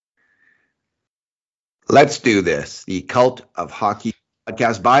Let's do this. The Cult of Hockey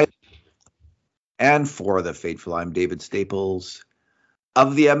podcast by and for the Fateful. I'm David Staples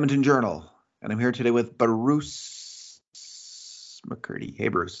of the Edmonton Journal, and I'm here today with Bruce McCurdy. Hey,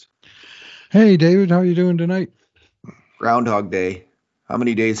 Bruce. Hey, David. How are you doing tonight? Groundhog Day. How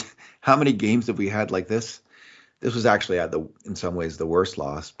many games have we had like this? This was actually in some ways the worst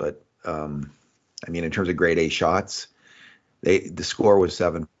loss, but in terms of grade A shots, the score was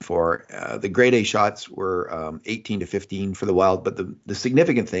 7-4. The grade A shots were 18-15 for the Wild, but the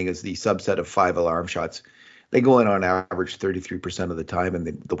significant thing is the subset of 5 alarm shots. They go in on average 33% of the time, and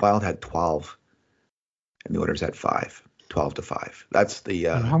the Wild had 12, and the Oilers had 5, 12-5. That's the.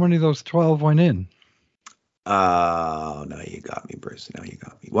 And how many of those 12 went in? Now you got me, Bruce. Now you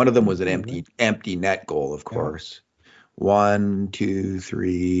got me. One of them was an empty net goal, of course. 1, 2,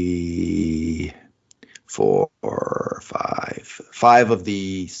 3, 4, 5. 5 of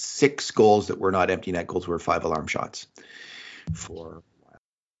the 6 goals that were not empty net goals were 5 alarm shots.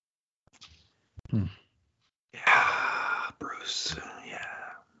 Yeah, Bruce. Yeah.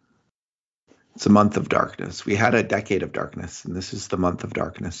 It's a month of darkness. We had a decade of darkness, and this is the month of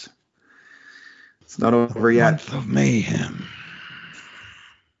darkness. It's not over yet. Month of mayhem.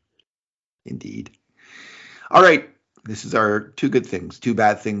 Indeed. All right. This is our 2 good things, 2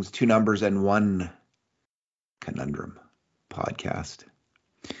 bad things, 2 numbers, and 1 Conundrum podcast.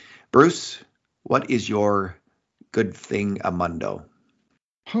 Bruce, what is your good thing amundo?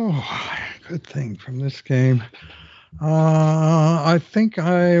 Oh, good thing from this game. I think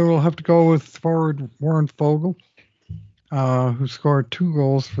I will have to go with forward Warren Foegele, who scored 2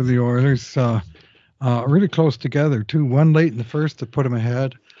 goals for the Oilers, really close together, too. One late in the first to put him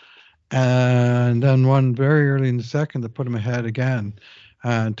ahead, and then one very early in the second to put him ahead again.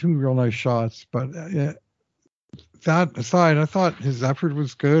 And 2 real nice shots, but that aside, I thought his effort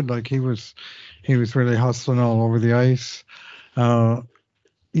was good. Like he was really hustling all over the ice.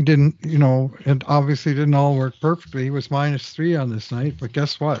 He didn't, it obviously didn't all work perfectly. He was -3 on this night, but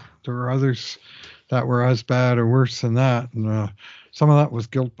guess what? There were others that were as bad or worse than that. And some of that was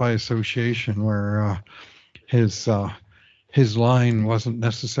guilt by association, where his line wasn't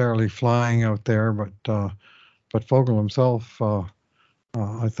necessarily flying out there, but Foegele himself,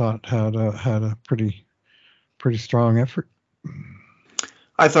 I thought had a pretty strong effort.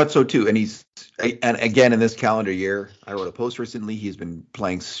 I thought so too, and again in this calendar year, I wrote a post recently. He's been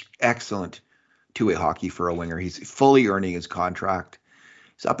playing excellent two-way hockey for a winger. He's fully earning his contract.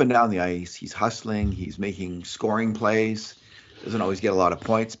 He's up and down the ice. He's hustling. He's making scoring plays. Doesn't always get a lot of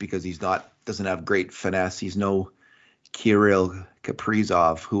points because doesn't have great finesse. He's no Kirill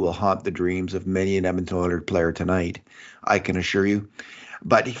Kaprizov, who will haunt the dreams of many an Edmonton Oilers player tonight, I can assure you.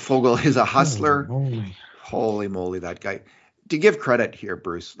 But Foegele is a hustler. Holy moly, that guy. To give credit here,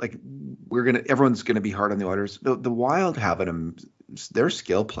 Bruce, like everyone's gonna be hard on the Oilers. The Wild have they're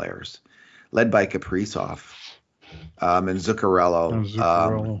skill players, led by Kaprizov and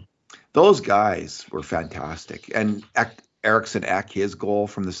Zuccarello. Those guys were fantastic. And Eriksson his goal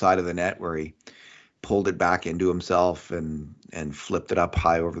from the side of the net where he pulled it back into himself and flipped it up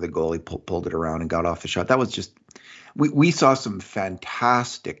high over the goal. He pulled it around and got off the shot. That was just we saw some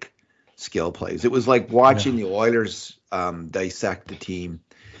fantastic skill plays. It was like watching the Oilers dissect the team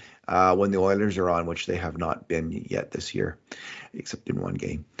when the Oilers are on, which they have not been yet this year, except in one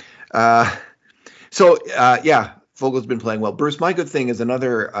game. Fogel's been playing well. Bruce, my good thing is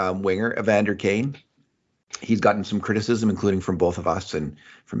another winger, Evander Kane. He's gotten some criticism, including from both of us and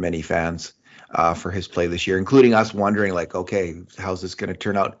from many fans, for his play this year, including us wondering, like, okay, how's this going to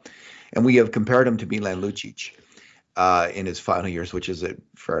turn out? And we have compared him to Milan Lucic in his final years, which is a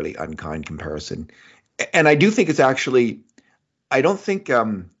fairly unkind comparison. And I do think it's actually, I don't think,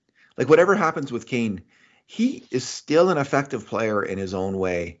 whatever happens with Kane, he is still an effective player in his own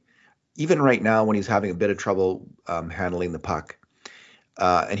way, even right now when he's having a bit of trouble handling the puck.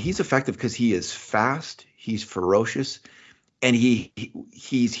 And he's effective because he is fast, he's ferocious, and he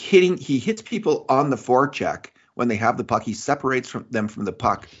hits people on the forecheck when they have the puck. He separates them from the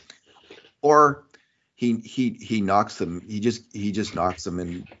puck, or he knocks them. He just knocks them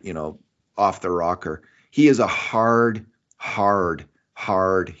in, off the rocker. He is a hard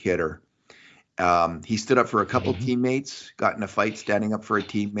hitter. He stood up for a couple teammates, got in a fight standing up for a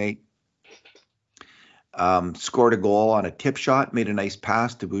teammate. Scored a goal on a tip shot, made a nice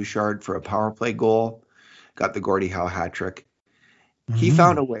pass to Bouchard for a power play goal, got the Gordie Howe hat trick. He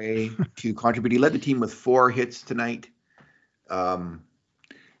found a way to contribute. He led the team with 4 hits tonight.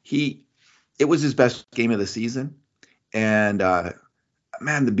 It was his best game of the season. And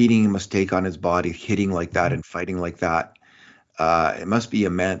the beating he must take on his body, hitting like that and fighting like that. It must be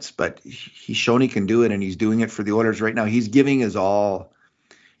immense, but he's shown he can do it, and he's doing it for the Oilers right now. He's giving his all.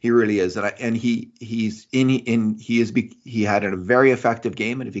 He really is, and he had a very effective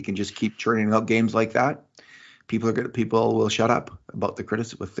game, and if he can just keep churning out games like that, people will shut up about the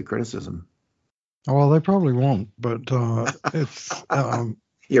criticism. Well, they probably won't, but it's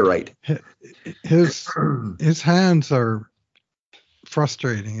You're right. His hands are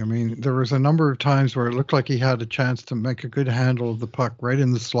frustrating. I mean, there was a number of times where it looked like he had a chance to make a good handle of the puck right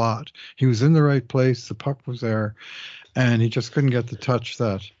in the slot. He was in the right place, the puck was there, and he just couldn't get the touch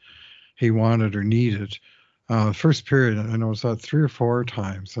that he wanted or needed. First period, I noticed that 3 or 4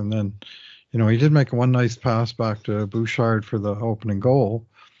 times, and then, he did make one nice pass back to Bouchard for the opening goal.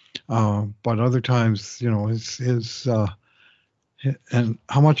 But other times, his and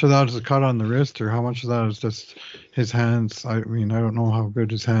how much of that is a cut on the wrist, or how much of that is just his hands? I mean, I don't know how good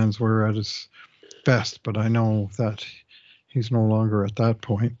his hands were at his best, but I know that he's no longer at that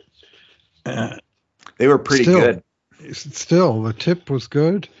point. They were pretty good. Still, the tip was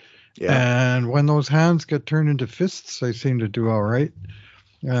good. Yeah. And when those hands get turned into fists, they seem to do all right.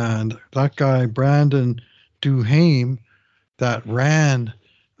 And that guy, Brandon Duhaime, that ran,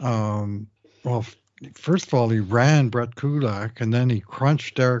 first of all, he ran Brett Kulak, and then he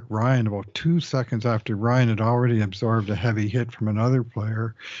crunched Derek Ryan about 2 seconds after Ryan had already absorbed a heavy hit from another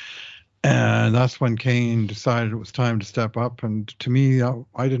player. And that's when Kane decided it was time to step up. And to me,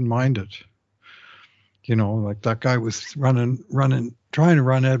 I didn't mind it. Like that guy was running, trying to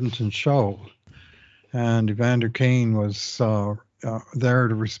run Edmonton's show. And Evander Kane was there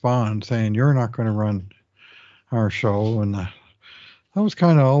to respond, saying, "You're not going to run our show." And that was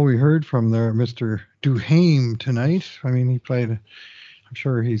kind of all we heard from there, Mr. Duhaime tonight. I mean, he played, I'm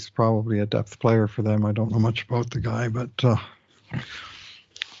sure he's probably a depth player for them. I don't know much about the guy, but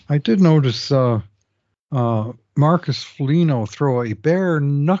I did notice Marcus Foligno throw a bare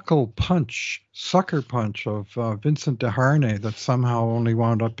knuckle sucker punch of Vincent Desharnais that somehow only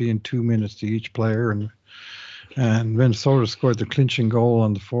wound up being 2 minutes to each player, and Minnesota scored the clinching goal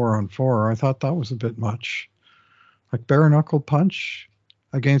on the 4-on-4. I thought that was a bit much. Like bare knuckle punch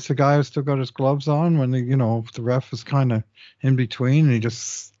against a guy who still got his gloves on when the ref was kind of in between, and he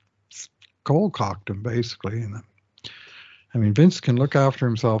just goal cocked him basically. And I mean, Vince can look after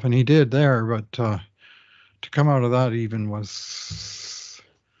himself, and he did there, but to come out of that even I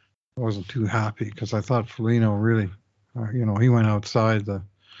wasn't too happy, because I thought Foligno really, he went outside the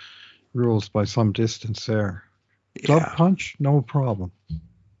rules by some distance there. Glove punch, no problem.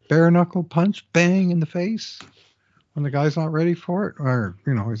 Bare knuckle punch, bang in the face when the guy's not ready for it, or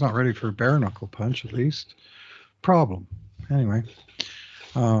he's not ready for a bare knuckle punch at least. Problem. Anyway,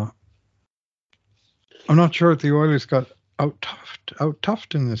 I'm not sure if the Oilers got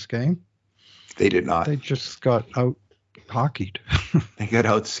out-toughed in this game. They did not. They just got out-hockeyed. They got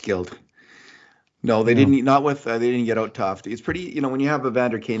out-skilled. No, they didn't. Not with. They didn't get out-toughed. It's pretty. When you have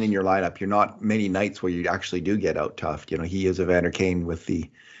Evander Kane in your lineup, you're not many nights where you actually do get out-toughed. He is Evander Kane with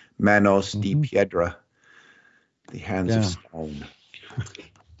the Manos di Piedra, the hands of stone.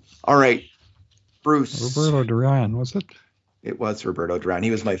 All right, Bruce. Roberto Duran, was it? It was Roberto Duran.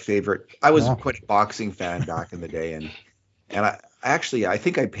 He was my favorite. I was quite a boxing fan back in the day, and I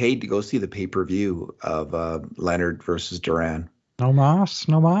think I paid to go see the pay-per-view of Leonard versus Duran. No mas,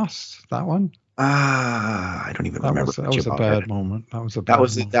 that one. I don't even remember. That was a bad moment. That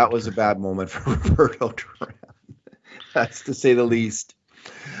was a bad moment for Roberto Duran. That's to say the least.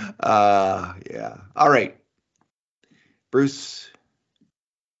 Yeah. All right, Bruce.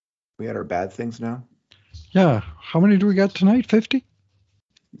 We had our bad things now. Yeah. How many do we got tonight? 50?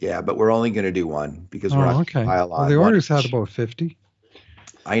 Yeah, but we're only going to do one because we're not okay. pile on. Well, the Oilers had about 50.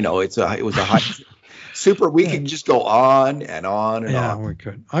 I know it was a high super. We could just go on and on and on. Yeah, we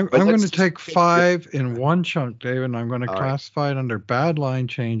could. I'm going to take 5 in one chunk, David, and I'm going to classify it under bad line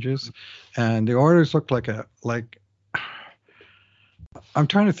changes. And the Oilers look like I'm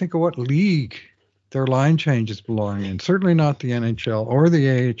trying to think of what league their line changes belong in. Certainly not the NHL or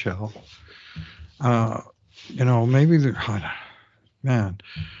the AHL. Maybe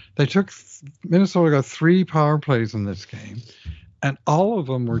Minnesota got 3 power plays in this game, and all of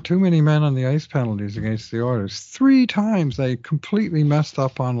them were too many men on the ice penalties against the Oilers. 3 times they completely messed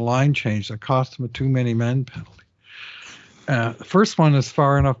up on a line change that cost them a too many men penalty. The first one is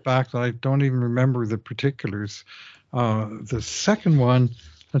far enough back that I don't even remember the particulars. The second one,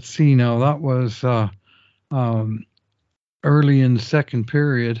 let's see now, that was early in the second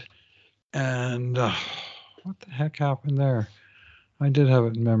period. And what the heck happened there? I did have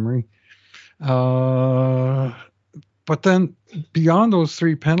it in memory. But then beyond those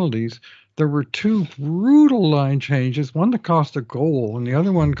 3 penalties, there were two brutal line changes, one that cost a goal and the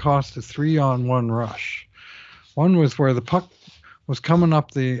other one cost a 3-on-1 rush. One was where the puck was coming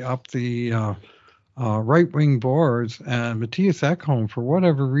up the right wing boards, and Matthias Ekholm, for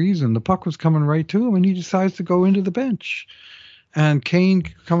whatever reason, the puck was coming right to him, and he decides to go into the bench. And Kane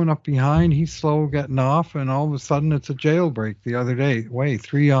coming up behind, he's slow getting off, and all of a sudden it's a jailbreak the other way,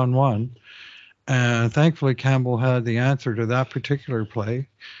 3-on-1. And thankfully Campbell had the answer to that particular play.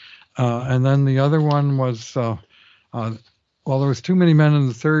 And then the other one was, well, there was too many men in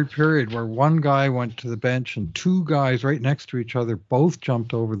the third period where one guy went to the bench and two guys right next to each other both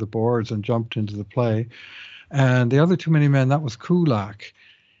jumped over the boards and jumped into the play. And the other too many men, that was Kulak.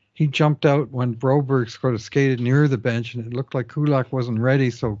 He jumped out when Broberg sort of skated near the bench, and it looked like Kulak wasn't ready,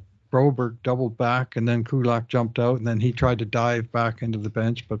 so Broberg doubled back, and then Kulak jumped out, and then he tried to dive back into the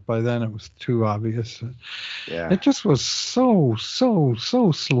bench, but by then it was too obvious. Yeah. It just was so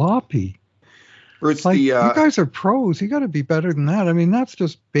sloppy. It's like, you guys are pros. You got to be better than that. I mean, that's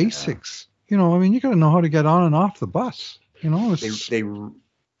just basics. You know, I mean, you got to know how to get on and off the bus. You know,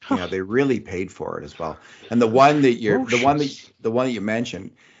 they really paid for it as well. And the one that you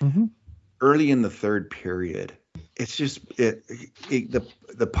mentioned, mm-hmm. early in the third period, it's just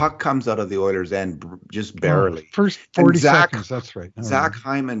the puck comes out of the Oilers' end just barely. First 40 seconds. That's right. Zach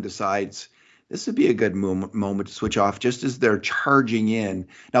Hyman decides this would be a good moment to switch off just as they're charging in.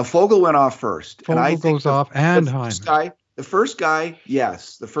 Now Foegele went off first. Foegele goes off, and Hyman. The first guy,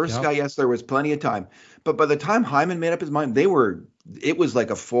 yes. There was plenty of time. But by the time Hyman made up his mind, it was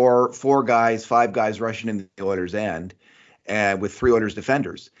like a five guys rushing in the Oilers' end, and with three Oilers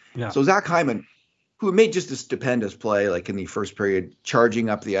defenders. Yeah. So Zach Hyman, who made just a stupendous play, like in the first period, charging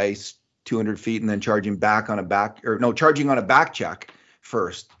up the ice 200 feet and then charging on a back check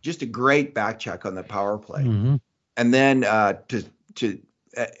first. Just a great back check on the power play. Mm-hmm. And then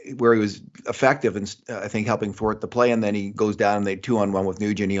where he was effective and I think helping thwart the play, and then he goes down and they 2-on-1 with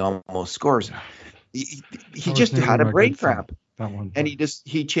Nugent. He almost scores. He just had a brain cramp, and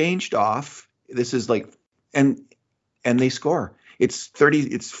he changed off. This is like, and they score. It's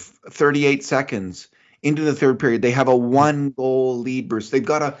 38 seconds into the third period. They have a 1-goal lead, Bruce. They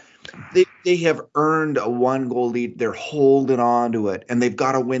have earned a 1-goal lead. They're holding on to it, and they've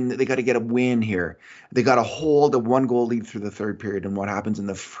got to win. They got to get a win here. They got to hold a 1-goal lead through the third period. And what happens in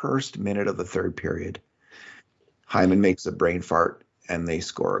the first minute of the third period? Hyman makes a brain fart, and they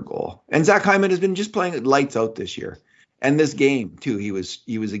score a goal. And Zach Hyman has been just playing lights out this year, and this game too. He was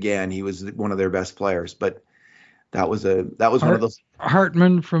one of their best players, but. That was one of those.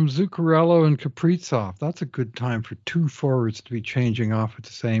 Hartman from Zuccarello and Kaprizov. That's a good time for two forwards to be changing off at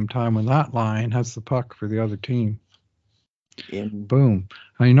the same time when that line has the puck for the other team. Boom.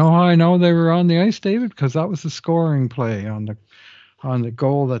 You know how I know they were on the ice, David? Because that was the scoring play on the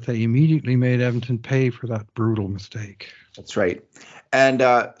goal that they immediately made Edmonton pay for that brutal mistake. That's right. And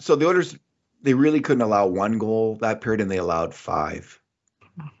so the Oilers, they really couldn't allow one goal that period, and they allowed 5.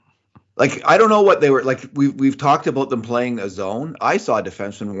 Like, I don't know what they were like. We've talked about them playing a zone. I saw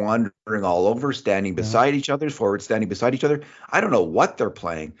defensemen wandering all over, standing beside each other, forwards standing beside each other. I don't know what they're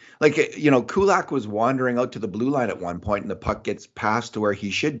playing. Like, Kulak was wandering out to the blue line at one point, and the puck gets passed to where he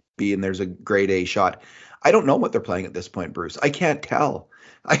should be, and there's a grade A shot. I don't know what they're playing at this point, Bruce. I can't tell.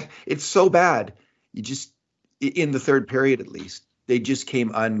 It's so bad. You just, in the third period at least, they just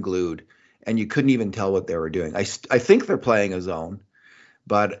came unglued, and you couldn't even tell what they were doing. I think they're playing a zone.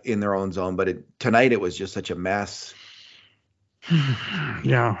 But in their own zone. But tonight it was just such a mess.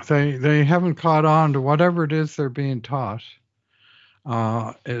 Yeah, they haven't caught on to whatever it is they're being taught.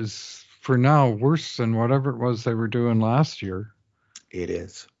 Is for now worse than whatever it was they were doing last year. It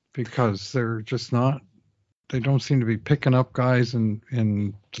is, because they're just not. They don't seem to be picking up guys in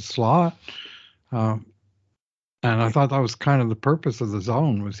the slot. And I thought that was kind of the purpose of the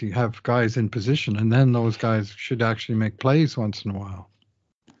zone, was you have guys in position, and then those guys should actually make plays once in a while.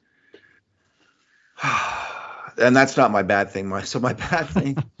 And that's not my bad thing. My bad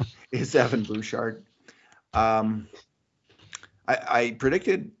thing is Evan Bouchard. I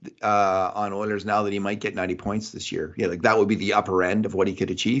predicted on Oilers Now that he might get 90 points this year. Yeah, like that would be the upper end of what he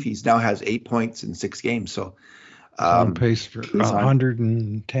could achieve. He's now has 8 points in 6 games. So on pace for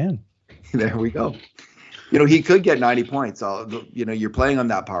 110. There we go. He could get 90 points. You're playing on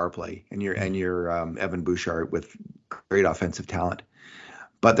that power play, and you're Evan Bouchard with great offensive talent.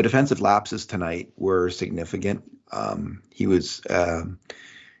 But the defensive lapses tonight were significant.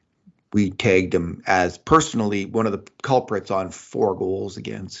 We tagged him as personally one of the culprits on 4 goals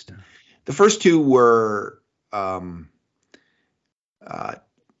against. The first 2 were, you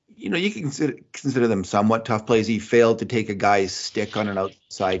can consider them somewhat tough plays. He failed to take a guy's stick on an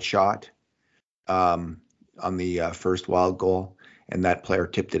outside shot. on the first Wild goal, and that player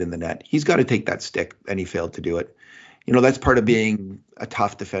tipped it in the net. He's got to take that stick, and he failed to do it. That's part of being a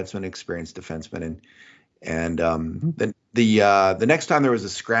tough defenseman, experienced defenseman, and the next time there was a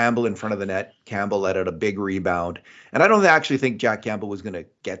scramble in front of the net, Campbell let out a big rebound, and I don't actually think Jack Campbell was going to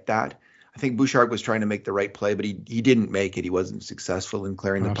get that. I think Bouchard was trying to make the right play, but he didn't make it. He wasn't successful in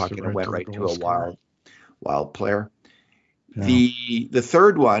clearing the puck, and it went right to a wild player. Yeah. The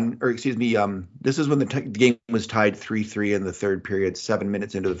third one, or excuse me, this is when the game was tied 3-3 in the third period, 7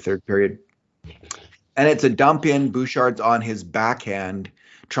 minutes into the third period. And it's a dump in. Bouchard's on his backhand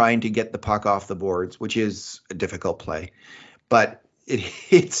trying to get the puck off the boards, which is a difficult play. But it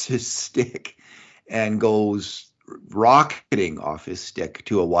hits his stick and goes rocketing off his stick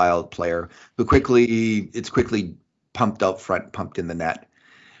to a Wild player who it's quickly pumped out front, pumped in the net.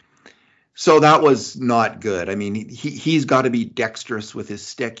 So that was not good. I mean, he's got to be dexterous with his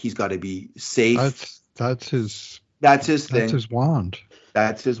stick. He's got to be safe. That's his thing. That's his wand.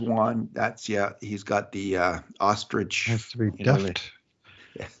 That's his wand. He's got the ostrich. Has to be deft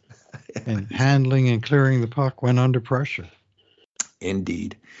in handling and clearing the puck when under pressure.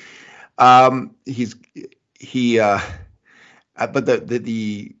 Indeed. But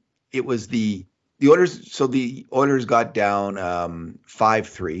it was the Oilers. So the Oilers got down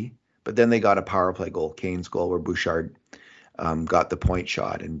 5-3, but then they got a power play goal, Kane's goal, where Bouchard got the point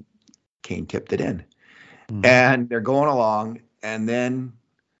shot and Kane tipped it in. Mm. And they're going along, and then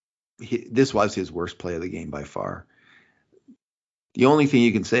this was his worst play of the game by far. The only thing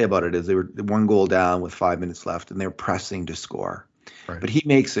you can say about it is they were 1 goal down with 5 minutes left, and they're pressing to score. Right. But he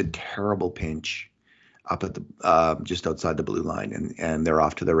makes a terrible pinch up at the just outside the blue line, and they're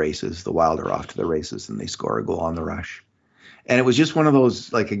off to the races. The Wild are off to the races, and they score a goal on the rush. And it was just one of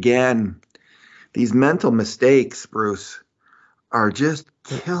those, like, again, these mental mistakes, Bruce, are just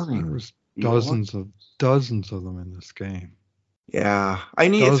killing. There's dozens of them in this game. Yeah, I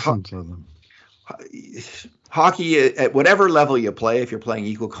mean, dozens of them. Hockey, at whatever level you play, if you're playing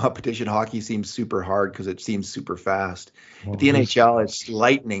equal competition, hockey seems super hard because it seems super fast. Well, the NHL, it's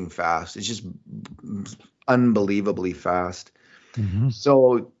lightning fast. It's just unbelievably fast. Mm-hmm.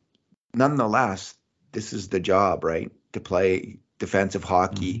 So, nonetheless, this is the job, right? To play defensive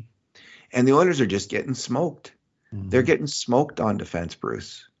hockey. Mm-hmm. And the Oilers are just getting smoked. Mm-hmm. They're getting smoked on defense,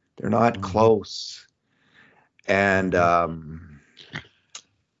 Bruce. They're not close. And the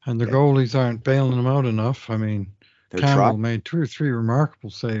goalies aren't bailing them out enough. I mean, Campbell made 2 or 3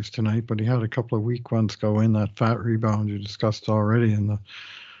 remarkable saves tonight, but he had a couple of weak ones go in. That fat rebound you discussed already, and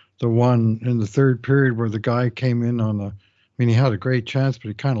the one in the third period where the guy came in he had a great chance, but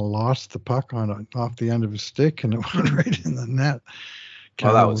he kind of lost the puck off the end of his stick, and it went right in the net.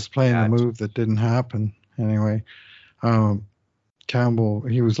 Campbell was playing a move that didn't happen. Anyway, Campbell,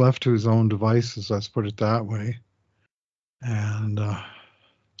 he was left to his own devices, let's put it that way. And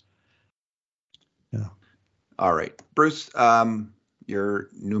yeah. All right, Bruce, your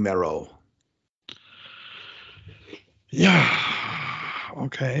numero. Yeah.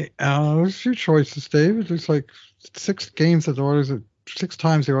 Okay. There's a few choices, David. There's like 6 times the Oilers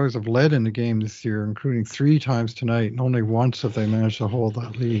have led in the game this year, including 3 times tonight, and only once have they managed to hold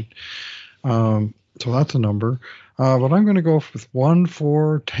that lead. So that's a number. But I'm going to go with 1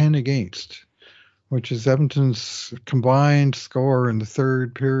 for 10 against, which is Edmonton's combined score in the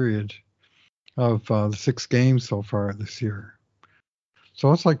third period of the 6 games so far this year.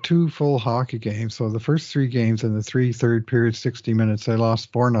 So it's like 2 full hockey games. So the first 3 games in the 3 third period, 60 minutes, they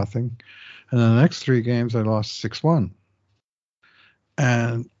lost 4-0. And then the next 3 games, they lost 6-1.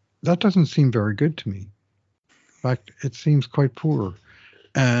 And that doesn't seem very good to me. In fact, it seems quite poor.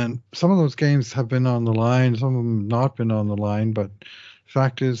 And some of those games have been on the line, some of them have not been on the line, but the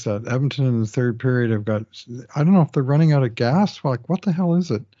fact is that Edmonton in the third period have got, I don't know if they're running out of gas. Like, what the hell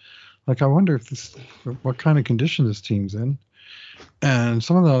is it? Like, I wonder what kind of condition this team's in. And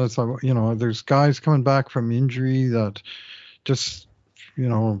some of that is, there's guys coming back from injury that just,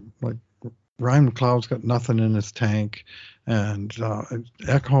 like Ryan McLeod's got nothing in his tank, and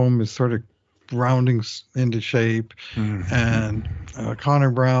Ekholm is sort of rounding into shape, and Connor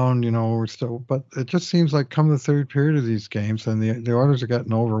Brown, we're still, but it just seems like come the third period of these games, and the Oilers are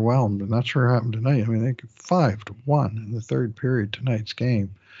getting overwhelmed, and that sure happened tonight. I mean, they get 5-1 in the third period tonight's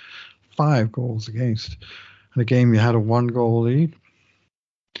game, 5 goals against. In a game you had a 1-goal lead.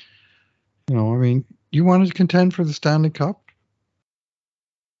 You wanted to contend for the Stanley Cup.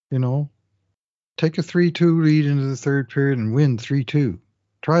 Take a 3-2 lead into the third period and win 3-2.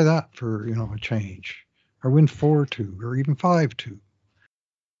 Try that for, a change. Or win 4-2 or even 5-2. You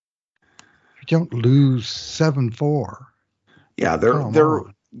don't lose 7-4. Yeah, they're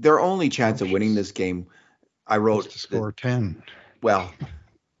their only chance of winning this game, I wrote to score 10. Well,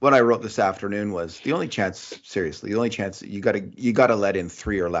 what I wrote this afternoon was the only chance. Seriously, the only chance you got to let in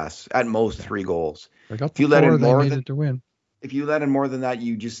 3 or less, at most 3 goals. They got If you the let in 4 they more needed to win. If you let in more than that,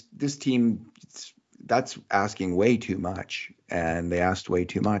 this team, that's asking way too much, and they asked way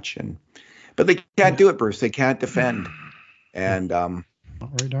too much, but they can't do it, Bruce. They can't defend, and Not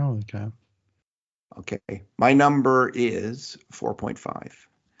right now they can't. okay, my number is 4.5.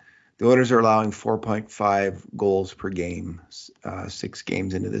 The Oilers are allowing 4.5 goals per game, 6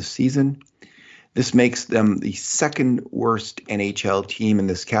 games into this season. This makes them the second worst NHL team in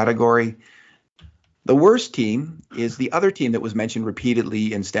this category. The worst team is the other team that was mentioned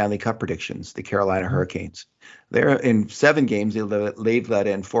repeatedly in Stanley Cup predictions, the Carolina Hurricanes. They're in 7 games, they've let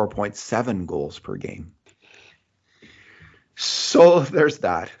in 4.7 goals per game. So there's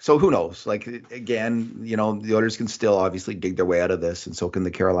that. So who knows? Like, again, the Oilers can still obviously dig their way out of this, and so can the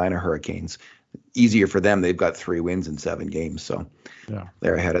Carolina Hurricanes. Easier for them. They've got 3 wins in 7 games, so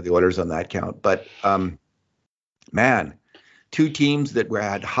they're ahead of the Oilers on that count. But man, 2 teams that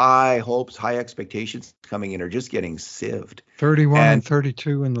had high hopes, high expectations coming in are just getting sieved. 31 and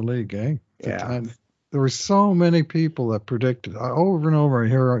 32 in the league, eh? Yeah. And there were so many people that predicted over and over. I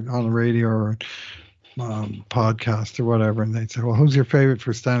hear on the radio or podcast or whatever, and they'd say, well, who's your favorite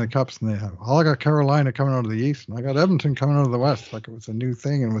for Stanley Cups? And they have, I got Carolina coming out of the East, and I got Edmonton coming out of the West, like it was a new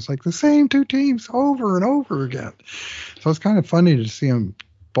thing, and it was like the same 2 teams over and over again. So it's kind of funny to see them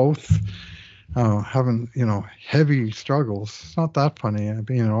both having, heavy struggles. It's not that funny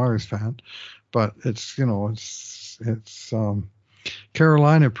being an Oilers fan, but it's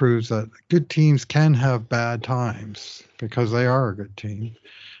Carolina proves that good teams can have bad times because they are a good team.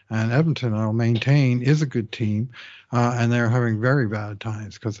 And Edmonton, I'll maintain, is a good team, and they're having very bad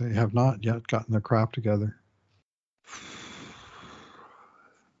times because they have not yet gotten their crap together.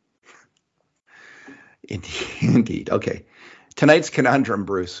 Indeed. Okay. Tonight's conundrum,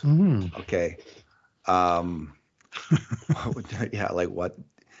 Bruce. Mm-hmm. Okay. Yeah, like what?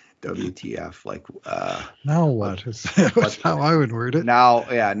 WTF? Like now what is that's how I would word it. Now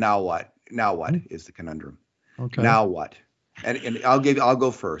what? Now what is the conundrum? Okay. Now what? And I'll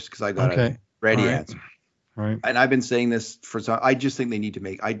go first because I got a ready answer. Right. And I've been saying this for some. I just think they need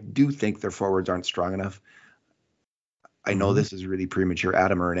to I do think their forwards aren't strong enough. I know this is really premature.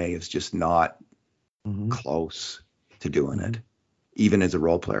 Adam Erne is just not close to doing it, even as a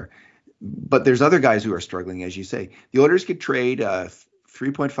role player. But there's other guys who are struggling, as you say. The Oilers could trade a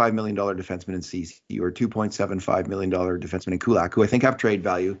 $3.5 million defenseman in Ceci or $2.75 million defenseman in Kulak, who I think have trade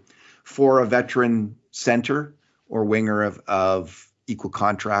value, for a veteran center or winger of equal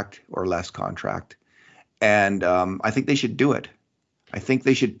contract or less contract. And I think they should do it. I think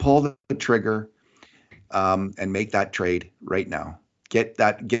they should pull the trigger and make that trade right now. Get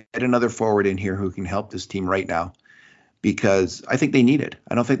another forward in here who can help this team right now, because I think they need it.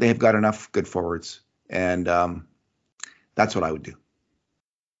 I don't think they have got enough good forwards. And that's what I would do.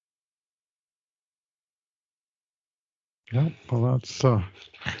 Yeah, well,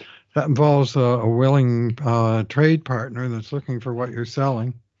 that involves a willing trade partner that's looking for what you're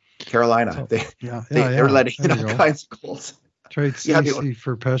selling. Carolina, So, they're letting in all kinds of goals. Trade Ceci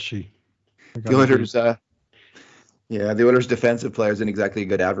for Pesci. The Oilers, the Oilers' defensive players isn't exactly a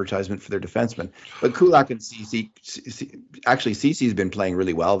good advertisement for their defensemen. But Kulak and Ceci, actually, Ceci's been playing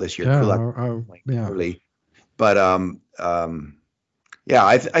really well this year. Kulak poorly. But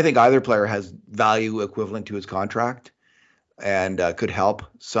I think either player has value equivalent to his contract and could help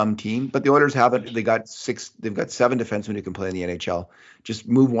some team. But the Oilers haven't. They've got 7 defensemen who can play in the NHL. Just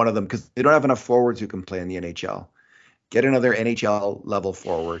move one of them because they don't have enough forwards who can play in the NHL. Get another NHL level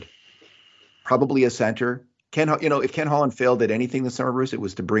forward, probably a center. If Ken Holland failed at anything this summer, Bruce, it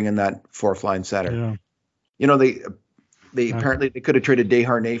was to bring in that 4th line center. Yeah. They apparently they could have traded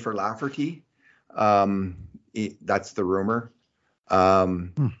Desharnais for Lafferty. That's the rumor.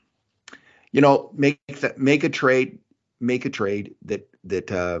 Make a trade. Make a trade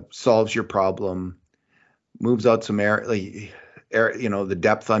that solves your problem, moves out some the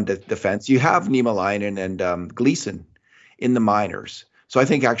depth on defense. You have Niemelainen and Gleason in the minors. So I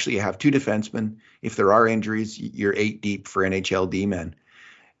think actually you have 2 defensemen. If there are injuries, you're 8 deep for NHL D-men.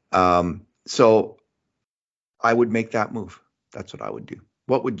 So I would make that move. That's what I would do.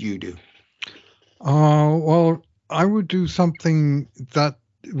 What would you do? Well, I would do something that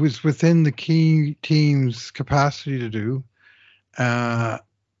was within the key team's capacity to do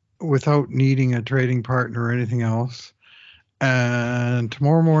without needing a trading partner or anything else. And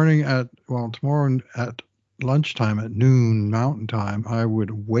tomorrow at lunchtime at noon Mountain Time, I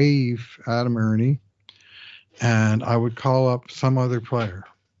would waive Adam Erne and I would call up some other player.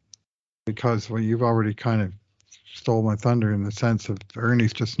 because you've already kind of stole my thunder in the sense of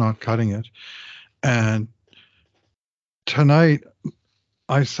Ernie's just not cutting it. And tonight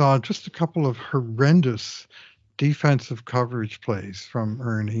I saw just a couple of horrendous defensive coverage plays from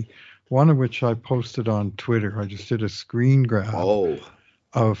Ernie, one of which I posted on Twitter. I just did a screen grab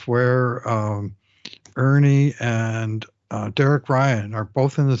of where Ernie and Derek Ryan are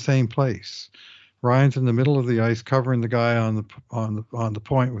both in the same place. Ryan's in the middle of the ice covering the guy on the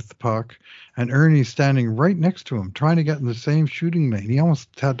point with the puck, and Ernie's standing right next to him trying to get in the same shooting lane. He almost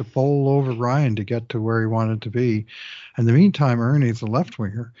had to bowl over Ryan to get to where he wanted to be. In the meantime, Ernie's the left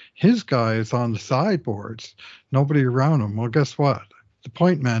winger. His guy is on the sideboards, nobody around him. Well, guess what? The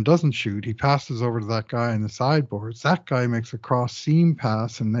point man doesn't shoot. He passes over to that guy in the sideboards. That guy makes a cross seam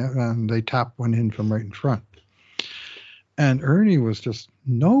pass, and they tap one in from right in front. And Ernie was just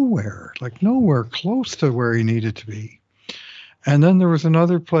nowhere close to where he needed to be. And then there was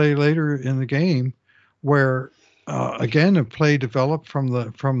another play later in the game where, again, a play developed from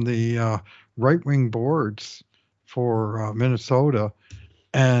the right wing boards for Minnesota.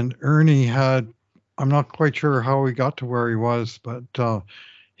 And Ernie had, I'm not quite sure how he got to where he was, but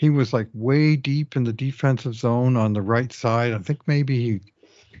he was like way deep in the defensive zone on the right side. I think maybe he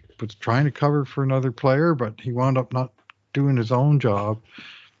was trying to cover for another player, but he wound up not doing his own job,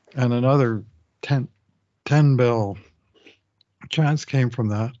 and another 10 bell chance came from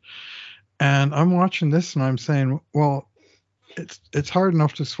that. And I'm watching this and I'm saying, well, it's hard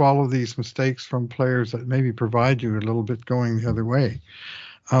enough to swallow these mistakes from players that maybe provide you a little bit going the other way.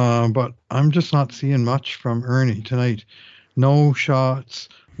 But I'm just not seeing much from Ernie tonight. No shots,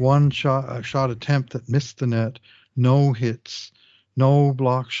 a shot attempt that missed the net, no hits, no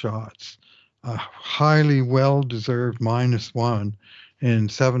block shots. A highly well-deserved -1 in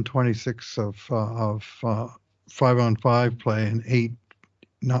 7:26 of 5-on-5 play and a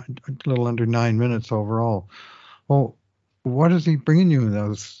little under 9 minutes overall. Well, what is he bringing you in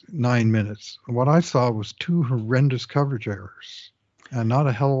those 9 minutes? What I saw was 2 horrendous coverage errors and not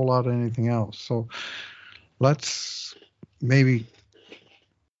a hell of a lot of anything else. So let's maybe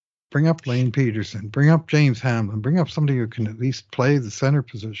bring up Lane Peterson, bring up James Hamlin, bring up somebody who can at least play the center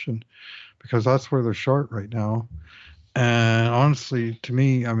position, because that's where they're short right now. And honestly, to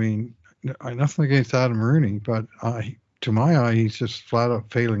me, I mean, nothing against Adam Rooney, but to my eye, he's just flat out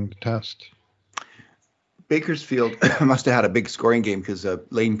failing the test. Bakersfield must have had a big scoring game, because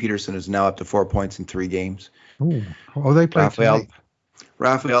Lane Peterson is now up to 4 points in 3 games. Oh, they played tonight.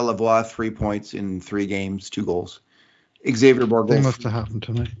 Raphael Lavoie, 3 points in 3 games, 2 goals. Xavier Bourgault. They must have happened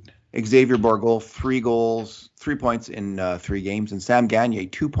tonight. Xavier Bourgault, 3 points in 3 games, and Sam Gagner,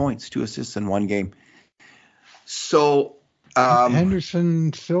 2 points, 2 assists in 1 game. So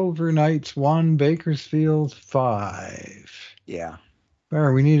Henderson Silver Knights 1, Bakersfield 5. Yeah.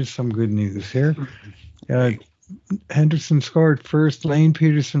 Well, we needed some good news here. Henderson scored first. Lane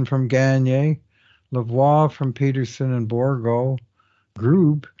Peterson from Gagner, Lavoie from Peterson and Bourgault,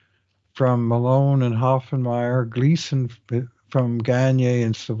 Grube from Malone and Hoffenmeyer, Gleason from Gagner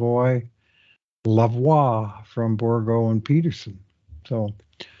and Savoy, Lavoie from Bourgault and Peterson. So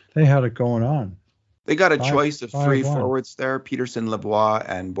they had it going on. They got a choice of 3 forwards there, Peterson, Lavoie,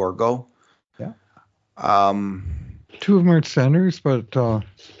 and Bourgault. Yeah. 2 of them are at centers, but sorry,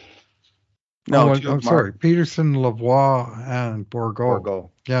 Peterson, Lavoie, and Bourgault.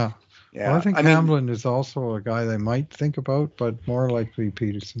 Yeah. Well, I think Hamlin is also a guy they might think about, but more likely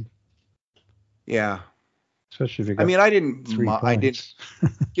Peterson. Yeah. Especially if he got I didn't.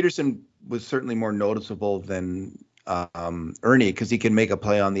 Peterson was certainly more noticeable than Ernie, because he can make a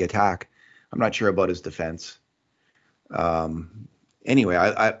play on the attack. I'm not sure about his defense. Anyway,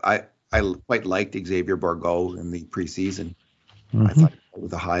 I quite liked Xavier Bourgault in the preseason. Mm-hmm. I thought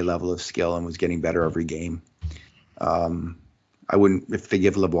with a high level of skill and was getting better every game. I wouldn't, if they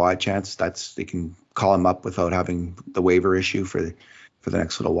give Lavoie a chance, they can call him up without having the waiver issue for the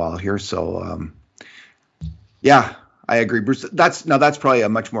next little while here. So yeah, I agree, Bruce. That's probably a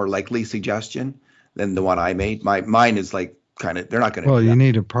much more likely suggestion than the one I made. Mine is like kind of, they're not going to. Well, you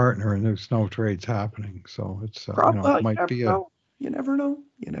need a partner, and there's no trades happening, so it's it might be a. You never know.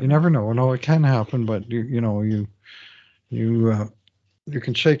 You never know. No, it can happen, but you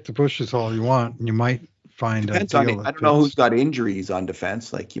can shake the bushes all you want, and you might find a deal. I don't know who's got injuries on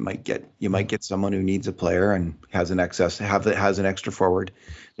defense. Like you might get someone who needs a player and has an extra forward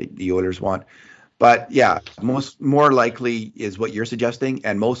that the Oilers want. But yeah, more likely is what you're suggesting,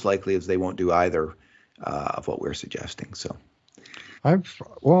 and most likely is they won't do either of what we're suggesting. So,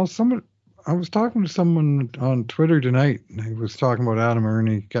 I was talking to someone on Twitter tonight, and he was talking about Adam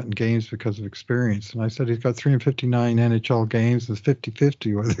Ernie getting games because of experience. And I said he's got 359 NHL games. It's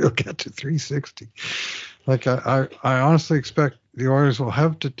 50-50 whether he'll get to 360. Like, I honestly expect the Oilers will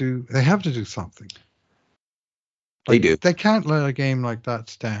have to do something. They do. They can't let a game like that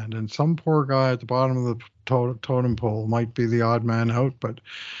stand. And some poor guy at the bottom of the totem pole might be the odd man out. But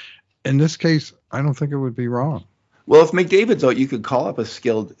in this case, I don't think it would be wrong. Well, if McDavid's out, you could call up a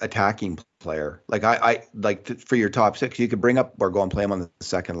skilled attacking player. Like for your top six, you could bring up or go and play him on the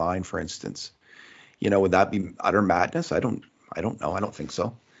second line, for instance. Would that be utter madness? I don't know. I don't think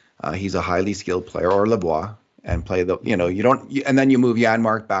so. He's a highly skilled player, or Lavoie, and play and then you move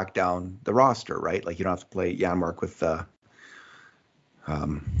Janmark back down the roster, right? Like you don't have to play Janmark with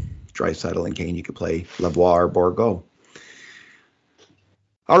Draisaitl and Kane. You could play Lavoie or Bourgault.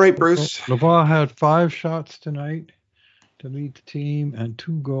 All right, Bruce. Lavoie had 5 shots tonight to lead the team and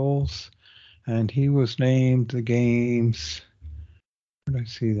 2 goals, and he was named the game's, where did I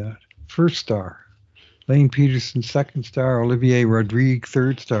see that? First star. Lane Peterson, second star. Olivier Rodrigue,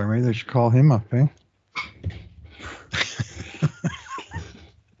 third star. Maybe they should call him up, eh?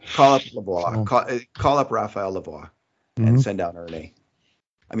 Call up Lavoie. Call up Raphael Lavoie and send down Erne.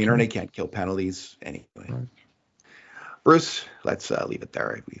 I mean, Erne can't kill penalties anyway. Right. Bruce, let's leave it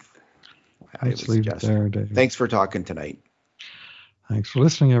there. Let's leave it there, Dave. Thanks for talking tonight. Thanks for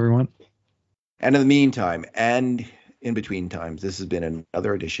listening, everyone. And in the meantime, and in between times, this has been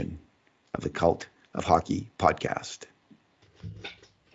another edition of the Cult of Hockey podcast.